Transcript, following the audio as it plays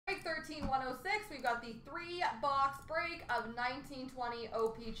17106, we've got the 3-box break of 1920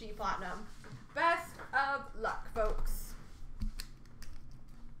 OPC Platinum. Best of luck, folks.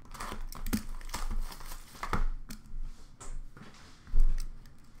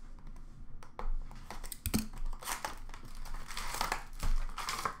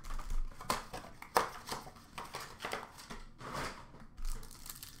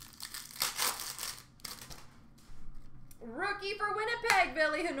 Rookie for Winnipeg,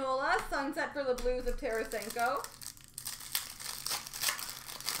 Ville Heinola. Sunset for the Blues of Tarasenko.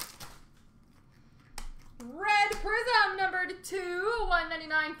 Red Prism, numbered 2,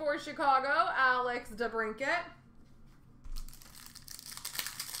 199 for Chicago, Alex DeBrincat.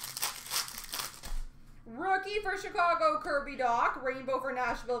 Rookie for Chicago, Kirby Dach. Rainbow for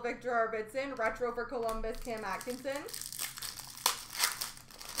Nashville, Victor Arvidsson. Retro for Columbus, Cam Atkinson.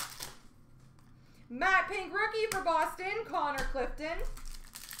 Matte Pink rookie for Boston, Connor Clifton.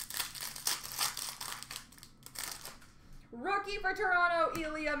 Rookie for Toronto,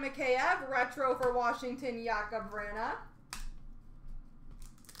 Ilya Mikheyev. Retro for Washington, Jakub Vrana.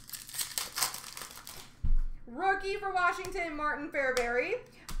 Rookie for Washington, Martin Fairberry.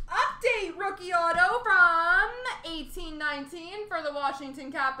 Update rookie auto from 1819 for the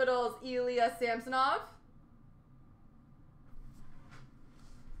Washington Capitals, Ilya Samsonov.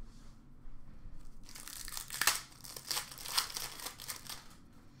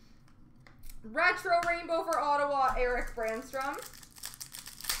 Retro Rainbow for Ottawa, Eric Brandstrom.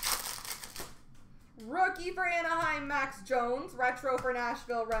 Rookie for Anaheim, Max Jones. Retro for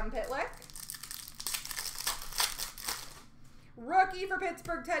Nashville, Rem Pitlick. Rookie for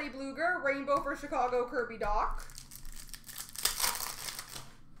Pittsburgh, Teddy Bluger. Rainbow for Chicago, Kirby Dach.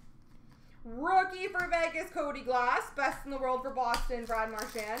 Rookie for Vegas, Cody Glass. Best in the world for Boston, Brad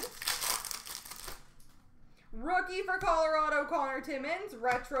Marchand. Rookie for Colorado, Connor Timmins.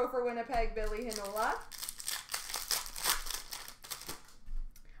 Retro for Winnipeg, Ville Heinola.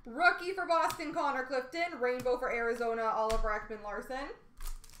 Rookie for Boston, Connor Clifton. Rainbow for Arizona, Oliver Ekman-Larsson.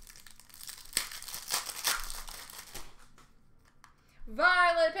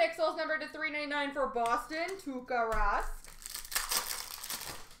 Violet Pixels, numbered to 399 for Boston, Tuukka Rask.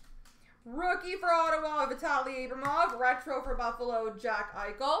 Rookie for Ottawa, Vitaly Abramov. Retro for Buffalo, Jack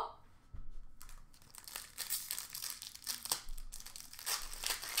Eichel.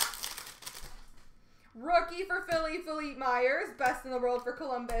 Rookie for Philly, Philippe Myers. Best in the world for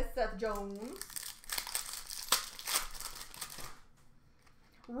Columbus, Seth Jones.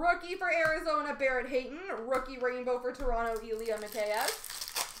 Rookie for Arizona, Barrett Hayton. Rookie Rainbow for Toronto, Ilya Mikheyev.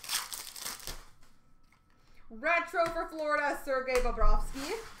 Retro for Florida, Sergei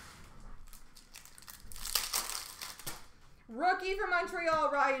Bobrovsky. Rookie for Montreal,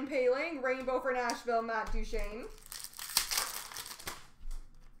 Ryan Poehling. Rainbow for Nashville, Matt Duchene.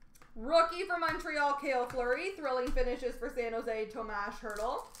 Rookie for Montreal, Cale Fleury. Thrilling finishes for San Jose, Tomas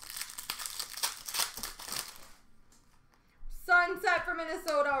Hertl. Sunset for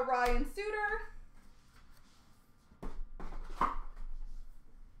Minnesota, Ryan Suter.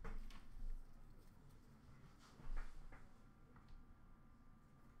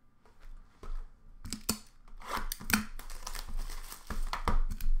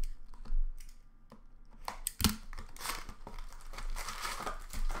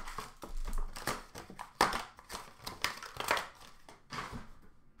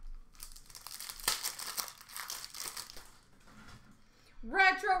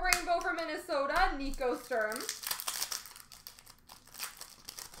 Retro Rainbow for Minnesota, Nico Sturm.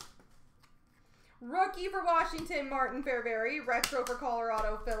 Rookie for Washington, Martin Fairberry. Retro for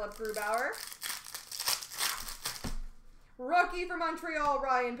Colorado, Philip Grubauer. Rookie for Montreal,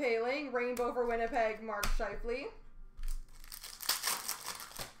 Ryan Poehling. Rainbow for Winnipeg, Mark Scheifele.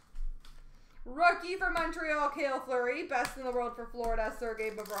 Rookie for Montreal, Cale Fleury. Best in the world for Florida, Sergei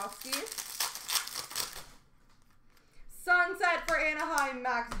Bobrovsky. Sunset for Anaheim,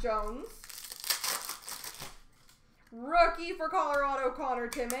 Max Jones. Rookie for Colorado, Connor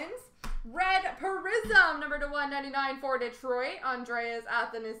Timmins. Red Prism, number to 199 for Detroit, Andreas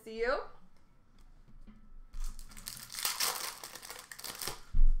Athanasiou.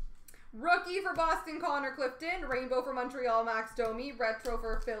 Rookie for Boston, Connor Clifton. Rainbow for Montreal, Max Domi. Retro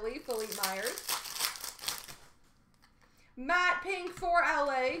for Philly, Philippe Myers. Matte Pink for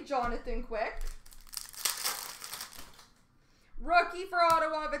LA, Jonathan Quick. Rookie for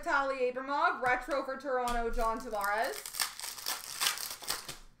Ottawa, Vitaly Abramov. Retro for Toronto, John Tavares.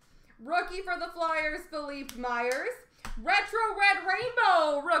 Rookie for the Flyers, Philippe Myers. Retro Red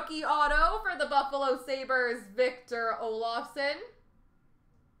Rainbow rookie auto for the Buffalo Sabres, Victor Olofsson.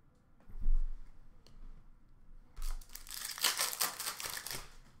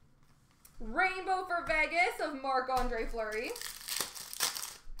 Rainbow for Vegas of Marc-Andre Fleury.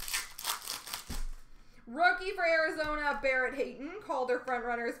 Rookie for Arizona, Barrett Hayton. Calder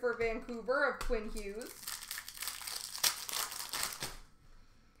frontrunners for Vancouver of Quinn Hughes.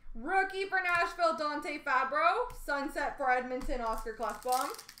 Rookie for Nashville, Dante Fabro. Sunset for Edmonton, Oscar Klefbom.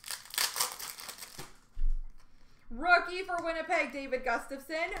 Rookie for Winnipeg, David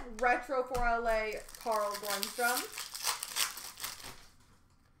Gustafson. Retro for LA, Carl Grundstrom.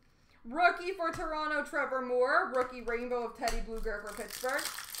 Rookie for Toronto, Trevor Moore. Rookie rainbow of Teddy Bluger for Pittsburgh.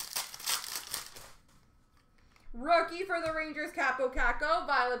 Rookie for the Rangers, Capo Caco.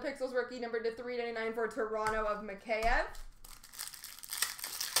 Violet Pixels rookie number to 399 for Toronto of Mikheyev.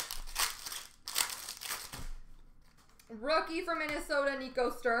 Rookie for Minnesota, Nico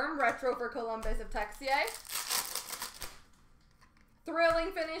Sturm. Retro for Columbus of Texier.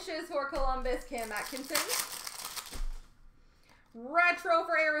 Thrilling finishes for Columbus, Cam Atkinson. Retro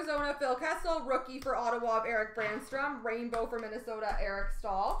for Arizona, Phil Kessel. Rookie for Ottawa of Eric Brandstrom. Rainbow for Minnesota, Eric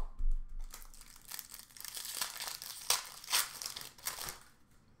Stahl.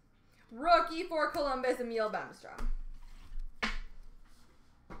 Rookie for Columbus, Emil Bemstrom.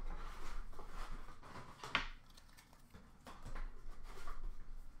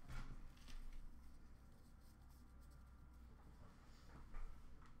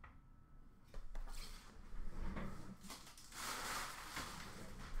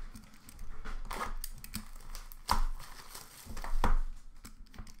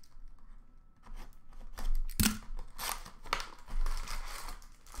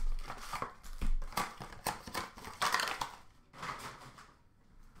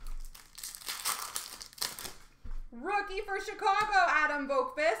 Rookie for Chicago, Adam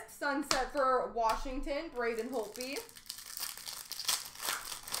Vokvist. Sunset for Washington, Braden Holtby.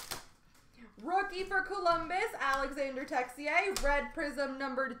 Rookie for Columbus, Alexander Texier. Red Prism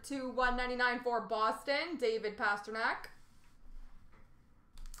number 2/199 for Boston, David Pasternak.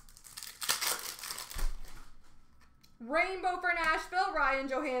 Rainbow for Nashville, Ryan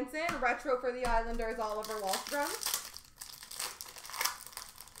Johansson. Retro for the Islanders, Oliver Wahlstrom.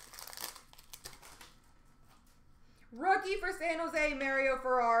 Rookie for San Jose, Mario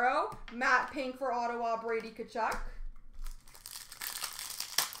Ferraro. Matte Pink for Ottawa, Brady Tkachuk.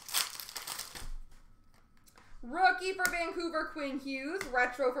 Rookie for Vancouver, Quinn Hughes.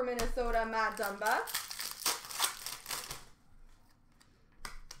 Retro for Minnesota, Matt Dumba.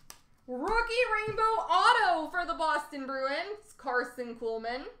 Rookie Rainbow Auto for the Boston Bruins, Carson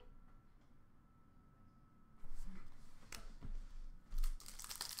Kuhlman.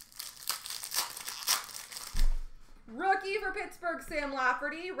 Rookie for Pittsburgh, Sam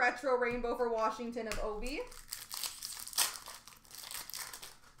Lafferty. Retro Rainbow for Washington of Obi.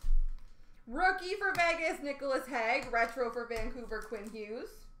 Rookie for Vegas, Nicholas Hague. Retro for Vancouver, Quinn Hughes.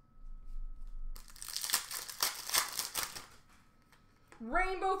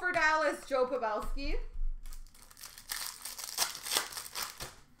 Rainbow for Dallas, Joe Pavelski.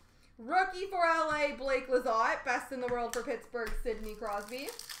 Rookie for LA, Blake Lizotte. Best in the world for Pittsburgh, Sidney Crosby.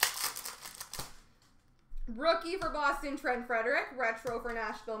 Rookie for Boston, Trent Frederick. Retro for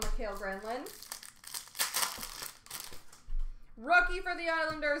Nashville, Mikhail Granlund. Rookie for the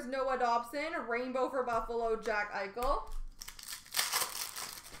Islanders, Noah Dobson. Rainbow for Buffalo, Jack Eichel.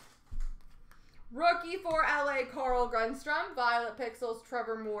 Rookie for LA, Carl Grundstrom. Violet Pixels,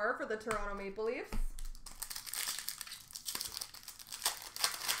 Trevor Moore for the Toronto Maple Leafs.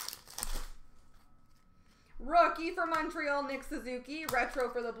 Rookie for Montreal, Nick Suzuki. Retro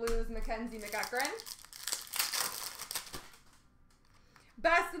for the Blues, Mackenzie McEachran.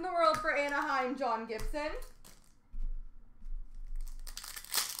 Best in the world for Anaheim, John Gibson.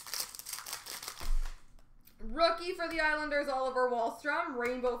 Rookie for the Islanders, Oliver Wahlstrom.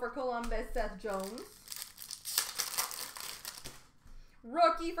 Rainbow for Columbus, Seth Jones.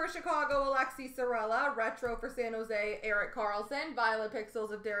 Rookie for Chicago, Alexi Sorella. Retro for San Jose, Eric Carlson. Violet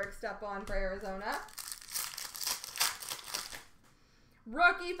Pixels of Derek Stepan for Arizona.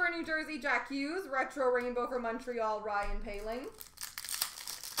 Rookie for New Jersey, Jack Hughes. Retro Rainbow for Montreal, Ryan Poehling.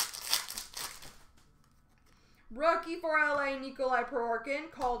 Rookie for LA, Nikolai Perorkin.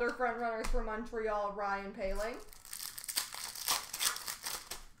 Calder frontrunners for Montreal, Ryan Poehling.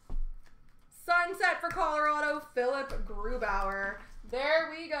 Sunset for Colorado, Philip Grubauer. There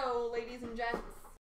we go, ladies and gents.